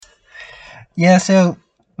Yeah, so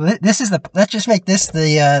this is let's just make this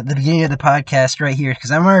the beginning of the podcast right here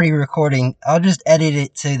because I'm already recording. I'll just edit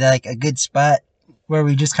it to like a good spot where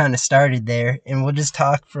we just kind of started there, and we'll just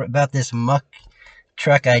talk about this muck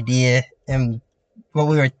truck idea and what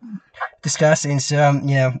we were discussing. So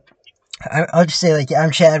I'll just say like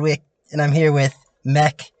I'm Chadwick, and I'm here with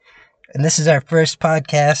Mech, and this is our first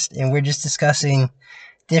podcast, and we're just discussing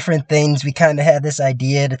different things. We kind of had this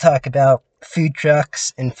idea to talk about food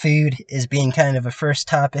trucks and food as being kind of a first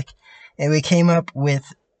topic, and we came up with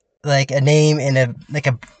like a name and a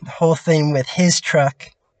whole thing with his truck,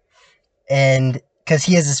 and because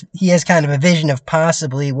he has kind of a vision of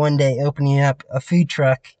possibly one day opening up a food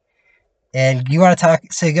truck. And you want to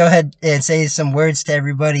talk? So go ahead and say some words to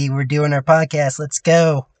everybody. We're doing our podcast. Let's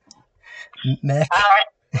go, Mac. All right.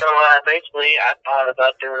 So basically, I thought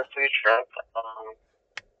about doing a food truck.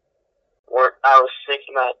 Where I was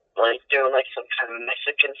thinking about like doing like some kind of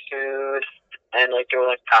Mexican food and like doing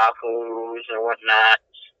like tacos and whatnot.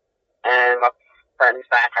 And my friends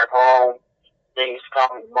back at home, they used to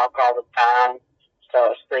call me Muck all the time. So I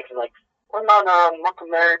was thinking like, what about Muck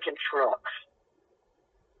American trucks?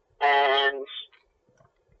 And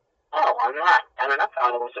oh, why not? I mean, I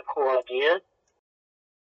thought it was a cool idea.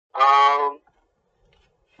 I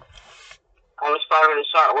was probably going to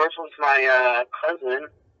start working with my cousin,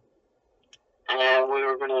 and we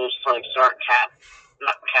were going to just like start kind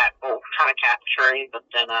of capturing, but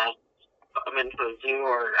then put them into a zoo,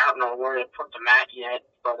 or I don't know where to put them at yet,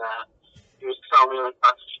 but he was telling me like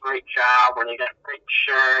that's a great job where they got great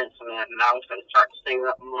insurance, and then I was going to start saving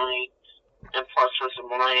up money, and plus for some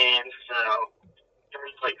land, so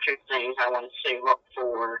there's like two things I want to save up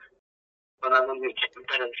for, but I'm going to be getting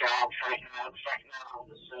better jobs right now. Right now,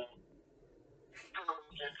 so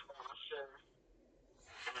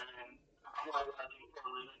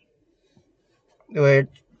Weird.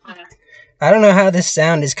 I don't know how this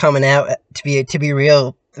sound is coming out to be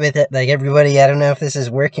real with it. Like everybody, I don't know if this is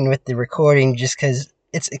working with the recording just because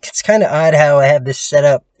it's kind of odd how I have this set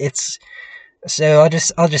up. It's so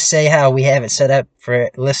I'll just say how we have it set up for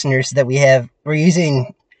listeners that we're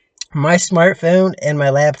using my smartphone and my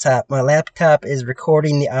laptop. My laptop is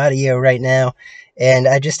recording the audio right now, and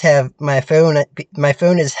I just have my phone. My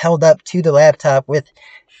phone is held up to the laptop with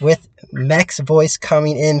Mech's voice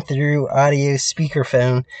coming in through audio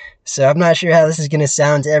speakerphone. So I'm not sure how this is going to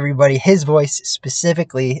sound to everybody. His voice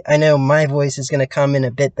specifically, I know my voice is going to come in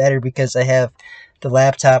a bit better because I have the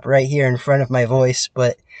laptop right here in front of my voice.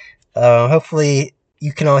 But hopefully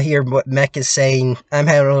you can all hear what Mech is saying. I'm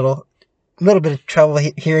having a little bit of trouble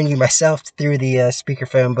hearing you myself through the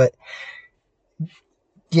speakerphone. But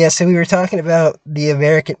yeah, so we were talking about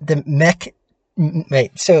the Mech.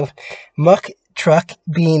 Wait, so Muck truck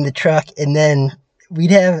being the truck, and then we'd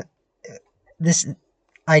have this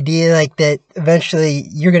idea like that eventually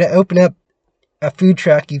you're going to open up a food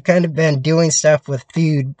truck. You've kind of been doing stuff with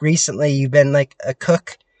food recently. You've been like a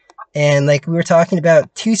cook, and like we were talking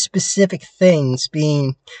about two specific things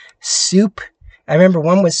being soup. I remember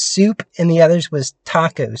one was soup and the others was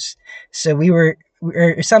tacos. So we were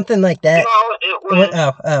or something like that. No, it was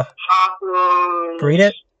tacos.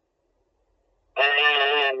 Burrito?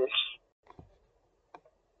 And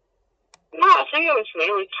no, I think it was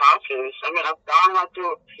mainly tacos. I mean, I've gone out to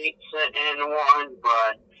a pizza in one,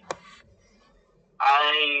 but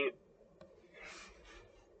I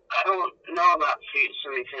don't know about pizza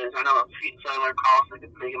because I know a pizza there costs like a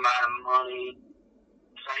big amount of money.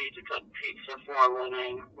 So I used to cook pizza for a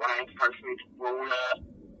living when I first moved to Florida.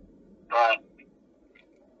 But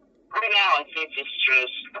right now, I think it's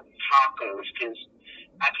just tacos because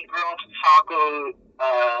I can grill up taco,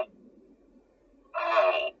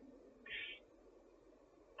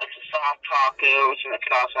 like a soft tacos, and I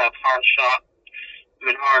could also have hard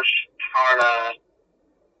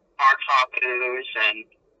tacos, and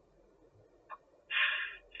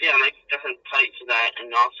yeah, make different types of that,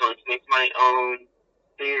 and also like make my own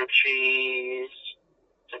beer cheese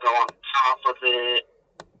to go on top of it.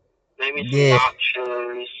 Maybe some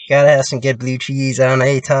nachos. Gotta have some good blue cheese on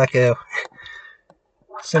a taco.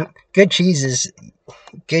 Some good cheeses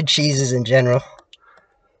in general.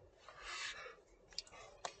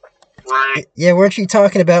 Right. Yeah, weren't you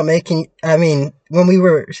talking about making? I mean, when we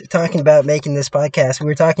were talking about making this podcast, we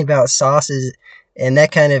were talking about sauces, and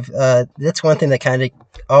that kind of that's one thing that kind of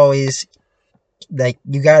always like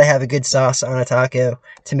you got to have a good sauce on a taco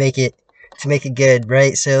to make it good,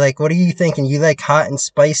 right? So like, what are you thinking? You like hot and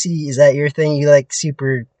spicy? Is that your thing? You like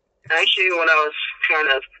super? Actually, what I was kind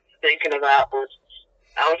of thinking about was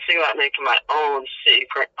I was thinking about making my own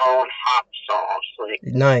secret hot sauce. Like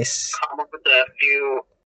nice. Come up with a few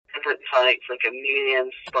different types, like a medium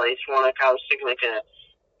spice one. Like I was thinking like a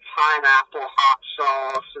pineapple hot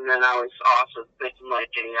sauce, and then I was also thinking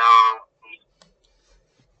like a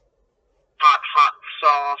hot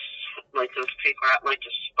sauce, like those people that like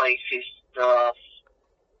the spicy stuff.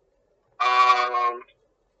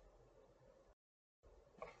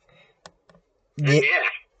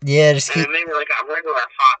 Yeah, just keep. And maybe like a regular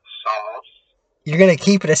hot sauce. You're gonna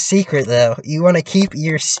keep it a secret, though. You want to keep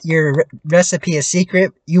your recipe a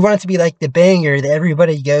secret. You want it to be like the banger that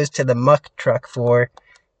everybody goes to the muck truck for,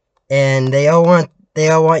 and they all want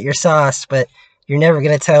your sauce, but you're never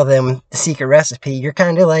gonna tell them the secret recipe. You're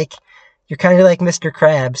kind of like Mr.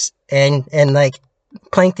 Krabs, and like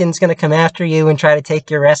Plankton's gonna come after you and try to take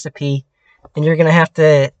your recipe, and you're gonna have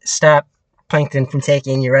to stop Plankton from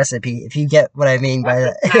taking your recipe, if you get what I mean by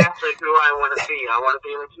that. That's exactly who I want to be. I want to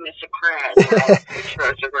be like Mr. Krabs. All the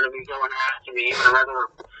trucks are going to be going after me. Even regular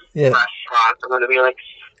restaurants are going to be like,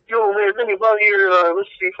 yo, man, let me buy your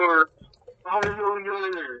recipe for $100 million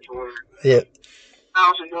or $1,000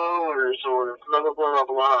 or blah, blah, blah,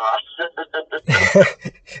 blah, blah.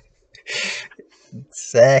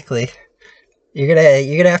 Exactly. You're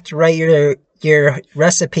gonna have to write your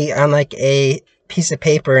recipe on like a piece of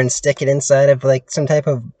paper and stick it inside of like some type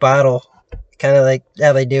of bottle, kind of like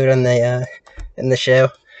how they do it on the in the show.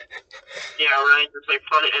 Yeah, right. Just like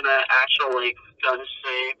put it in an actual like gun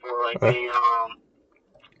safe or like a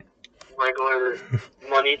regular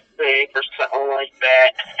money safe or something like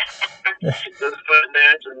that. Just put it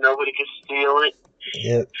there so nobody can steal it.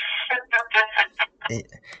 Yep.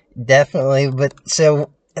 Definitely, but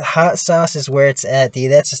so hot sauce is where it's at,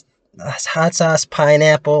 dude. That's hot sauce,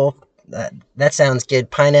 pineapple. That sounds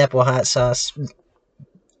good. Pineapple hot sauce.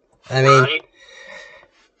 I mean, right.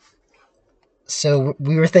 So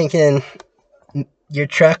we were thinking your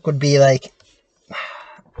truck would be like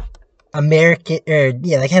American, or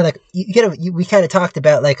yeah, like had like we kind of talked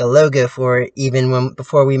about like a logo for it even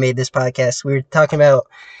before we made this podcast. We were talking about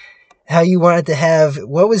how you wanted to have.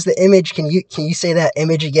 What was the image? Can you say that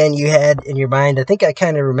image again you had in your mind? I think I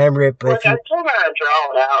kind of remember it, but like, I told her to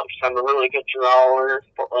draw it out because I'm a really good drawer.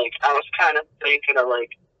 But like I was kind of thinking of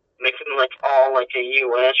like making like all like a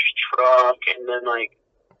U.S. truck and then like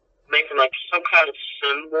making like some kind of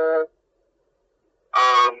symbol.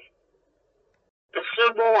 The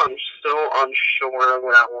symbol I'm still unsure of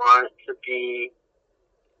what I want it to be.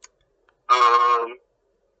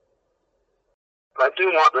 I do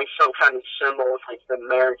want like some kind of symbol with like the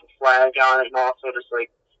American flag on it, and also just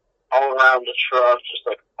like all around the truck, just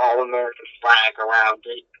like all American flag around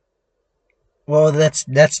it. Well, that's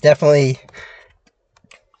definitely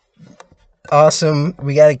awesome.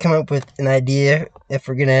 We got to come up with an idea if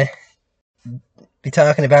we're gonna be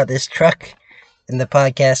talking about this truck in the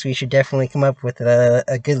podcast. We should definitely come up with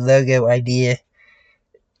a good logo idea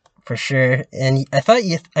for sure. And I thought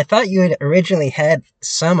you had originally had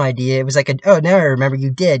some idea. It was like now I remember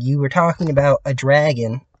you did. You were talking about a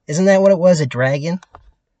dragon. Isn't that what it was? A dragon?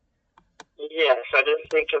 Yes, I did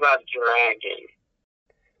think about dragon.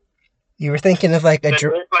 You were thinking of like a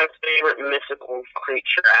dragon. It's my favorite mythical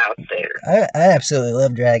creature out there. I absolutely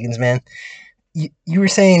love dragons, man. You were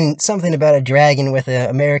saying something about a dragon with an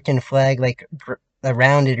American flag like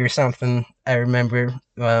around it or something. I remember.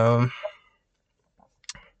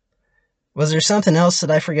 Was there something else that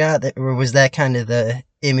I forgot, or was that kind of the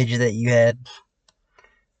image that you had?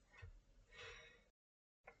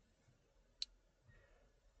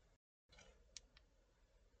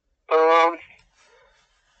 I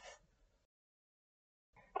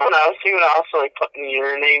don't know. I was thinking also like putting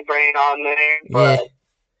your name brand on there, but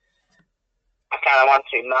I kind of want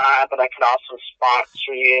to not. But I could also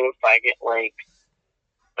sponsor you if I get like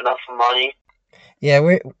enough money. Yeah,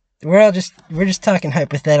 we're just talking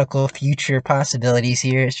hypothetical future possibilities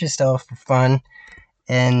here. It's just all for fun,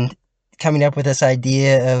 and coming up with this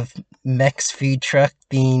idea of Mex food truck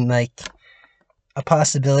being like a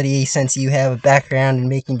possibility, since you have a background in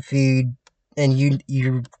making food and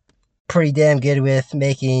you're pretty damn good with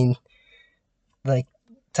making like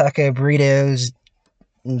taco burritos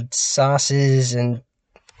and sauces. And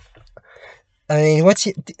I mean,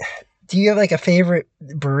 do you have like a favorite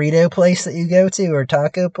burrito place that you go to, or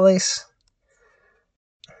taco place?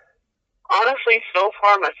 Honestly, so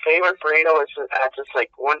far my favorite burrito is at this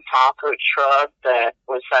like one taco truck that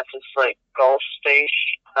was at this like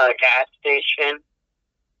gas station,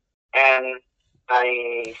 and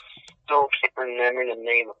I still can't remember the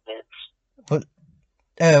name of it.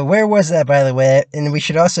 Well, where was that, by the way? And we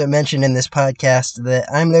should also mention in this podcast that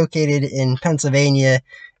I'm located in Pennsylvania,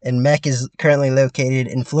 and Mech is currently located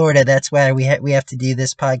in Florida. That's why we have to do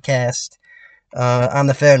this podcast on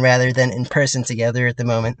the phone rather than in person together at the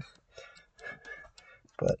moment.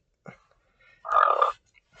 But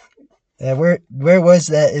where was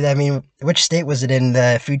that? I mean, which state was it in,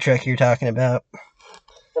 the food truck you're talking about?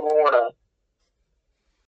 Florida.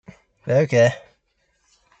 Okay.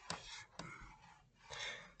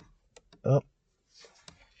 Oh.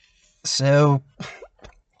 So,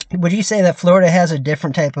 would you say that Florida has a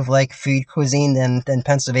different type of like food cuisine than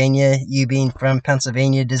Pennsylvania? You being from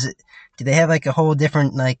Pennsylvania, do they have like a whole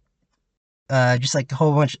different like just like a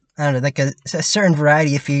whole bunch, I don't know, like a certain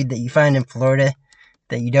variety of food that you find in Florida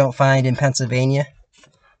that you don't find in Pennsylvania?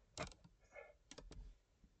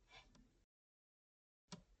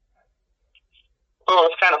 Well,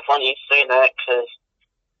 it's kind of funny you say that because,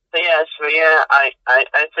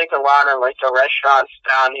 I think a lot of like the restaurants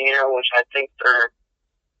down here, which I think they're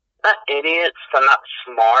not idiots, but not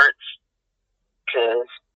smart. Because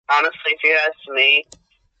honestly, if you ask me,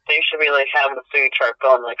 they should be like having a food truck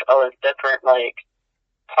going like other different like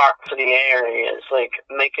parts of the areas, like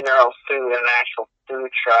making their own food in an actual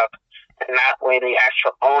food truck, and that way the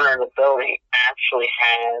actual owner of the building actually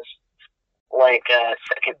has like a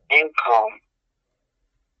second income.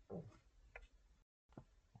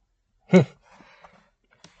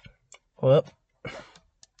 Well,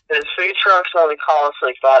 Because food trucks only cost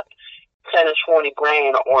like about 10 to 20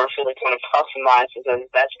 grand, or if you like want to customize it, then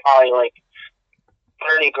that's probably like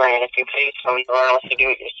 30 grand if you pay somebody, or unless you do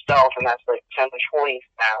it yourself, and that's like 10 to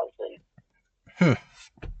 20,000.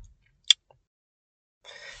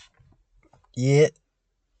 Yeah.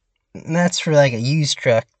 And that's for like a used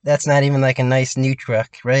truck. That's not even like a nice new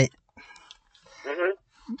truck, right? Mhm.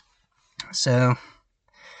 So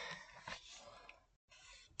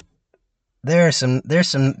there's some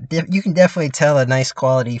you can definitely tell a nice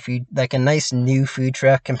quality food, like a nice new food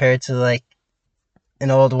truck compared to like an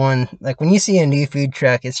old one. Like when you see a new food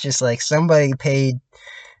truck, it's just like somebody paid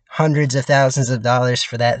hundreds of thousands of dollars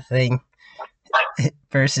for that thing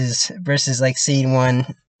versus like seeing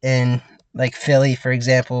one in like Philly, for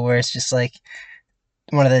example, where it's just like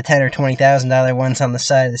one of the $10,000 or $20,000 ones on the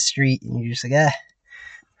side of the street, and you're just like, ah.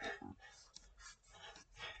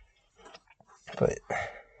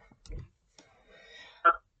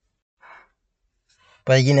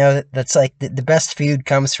 But you know, that's like the best food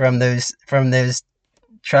comes from those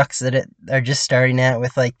trucks that are just starting out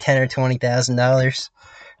with like $10,000 or $20,000,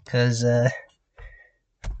 because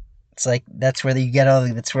it's like that's where you get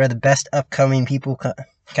that's where the best upcoming people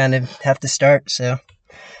kind of have to start. So.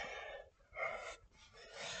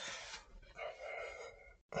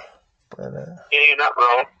 But, Yeah, you're not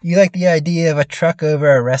wrong. you like the idea of a truck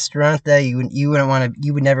over a restaurant, though? You wouldn't want to.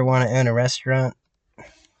 You would never want to own a restaurant.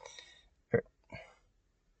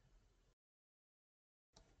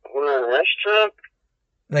 Well, a restaurant?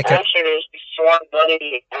 Like Actually, there's this one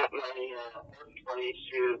buddy at my workplace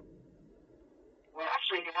who, well,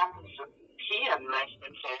 actually, he had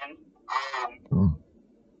Mexican.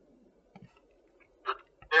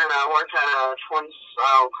 And I worked at a Twin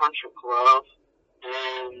Style Country Club,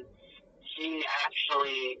 and he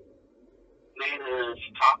actually made us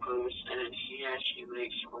tacos, and he actually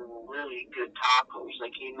makes some really good tacos.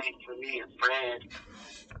 Like he made for me and Fred,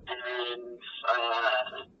 and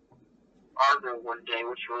Arthur one day,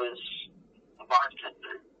 which was a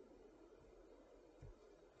bartender.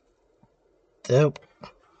 dope.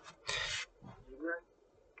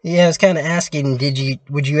 Yeah, I was kind of asking,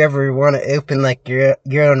 would you ever want to open like your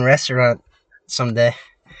own restaurant someday?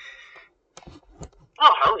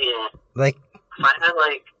 Oh, hell yeah. Like, if I had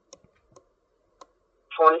like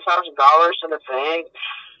 $20,000 in the bank,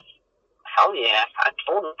 hell yeah, I'd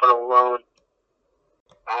totally put a loan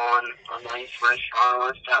on a nice restaurant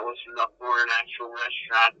unless that was enough for an actual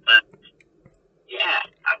restaurant. But yeah,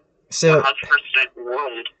 I so 100%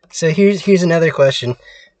 would. so here's another question.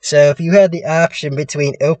 So if you had the option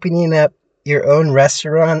between opening up your own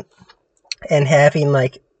restaurant and having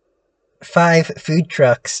like 5 food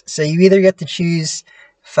trucks, so you either get to choose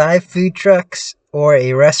 5 food trucks or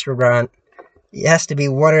a restaurant. It has to be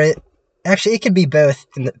one or actually it could be both.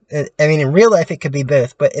 I mean, in real life it could be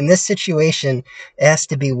both, but in this situation it has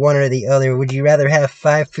to be one or the other. Would you rather have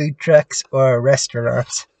 5 food trucks or a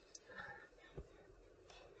restaurant?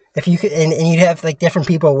 If you could, and you'd have like different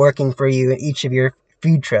people working for you in each of your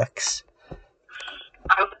food trucks.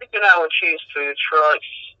 I'm thinking I would choose food trucks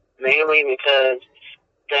mainly because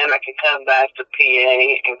then I can come back to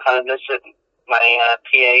PA and kind of visit my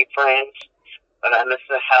PA friends that I miss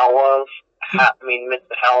the hell of. Miss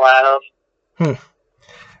the hell out of.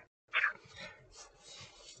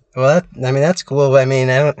 Well, that's cool. I mean,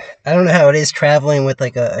 I don't know how it is traveling with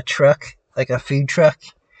like a truck, like a food truck,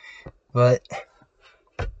 but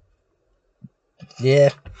Yeah.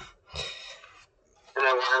 And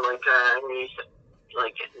then we used to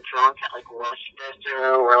like getting drunk at like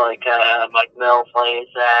Westchester, where like Mike Mill plays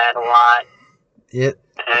at a lot, Yep.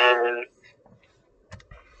 and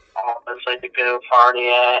all of us like to go party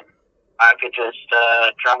at. I could just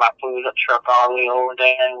drive my food truck all the way over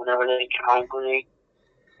there whenever they get hungry,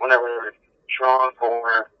 whenever they're drunk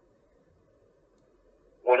or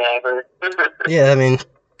whatever. Yeah, I mean,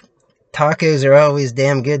 tacos are always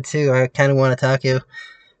damn good too. I kind of want a taco.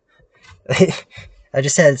 I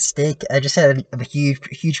just had steak. I just had a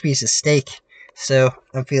huge piece of steak. So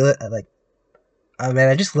I'm feeling like, oh man,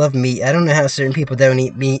 I just love meat. I don't know how certain people don't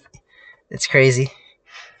eat meat. It's crazy.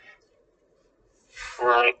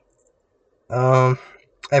 Right.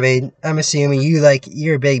 I mean, I'm assuming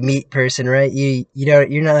you're a big meat person, right?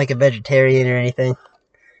 You're not like a vegetarian or anything.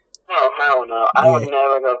 Oh, hell no. I Yeah. would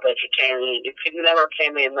never go vegetarian. If you never pay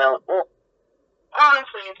me a million, well,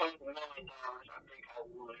 honestly, if it was $1 million, I think I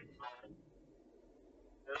would, but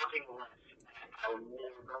nothing less than that. I would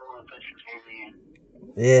never go vegetarian.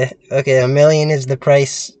 Yeah. Okay, $1 million is the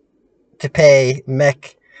price to pay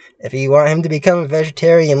Mech if you want him to become a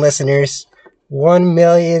vegetarian. Listeners, $1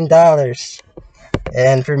 million.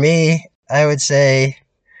 And for me, I would say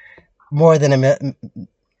more than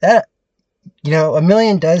that. $1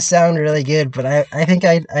 million does sound really good, but I think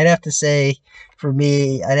I'd have to say, for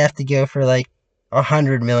me, I'd have to go for like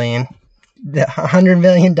 $100 million. $100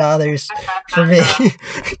 million for me,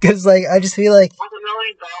 because like I just feel like With $1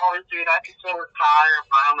 million, dude, I could still retire,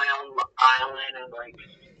 buy my own island, and like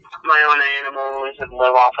my own animals, and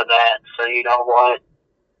live off of that. So you know what?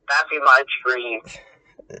 That'd be my dream.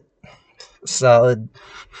 solid.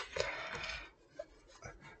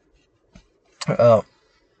 Oh,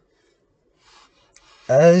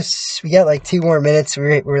 we got like 2 more minutes.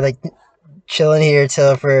 We're like chilling here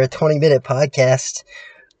till for a 20-minute podcast.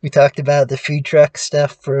 We talked about the food truck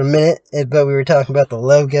stuff for a minute, but we were talking about the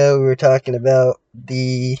logo. We were talking about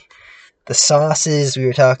the sauces. We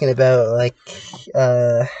were talking about like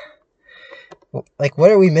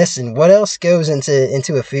what are we missing? What else goes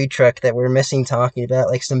into a food truck that we're missing talking about?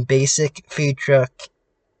 Like some basic food truck.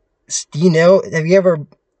 Do you know? Have you ever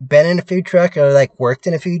been in a food truck or like worked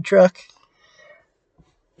in a food truck?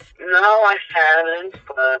 No, I haven't,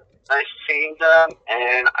 but I've seen them,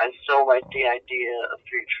 and I still like the idea of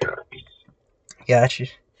food trucks. Gotcha.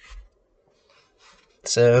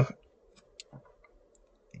 So,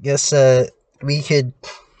 I guess we could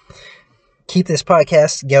keep this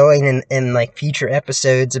podcast going in like future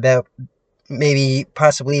episodes about maybe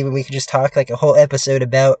possibly even we could just talk like a whole episode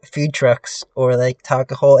about food trucks, or like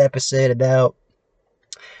talk a whole episode about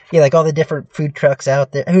like all the different food trucks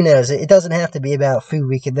out there. Who knows? It doesn't have to be about food.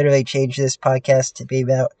 We could literally change this podcast to be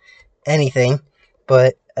about anything.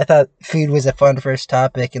 But I thought food was a fun first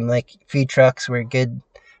topic, and like food trucks were good.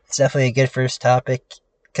 It's definitely a good first topic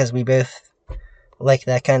because we both like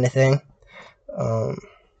that kind of thing. Do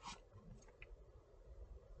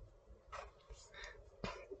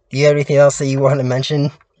you have anything else that you want to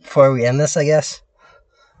mention before we end this, I guess?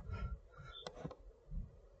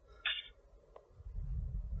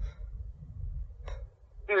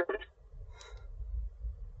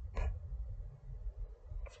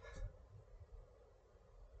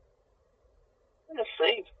 Let's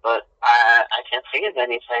see, but I can't think of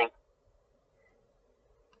anything.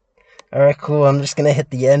 Alright, cool. I'm just going to hit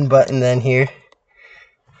the end button then here.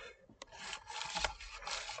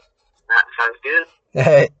 That sounds good.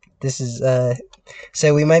 Alright, this is,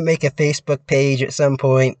 so we might make a Facebook page at some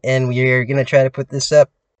point, and we're going to try to put this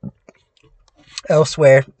up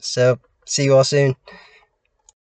elsewhere. So, see you all soon.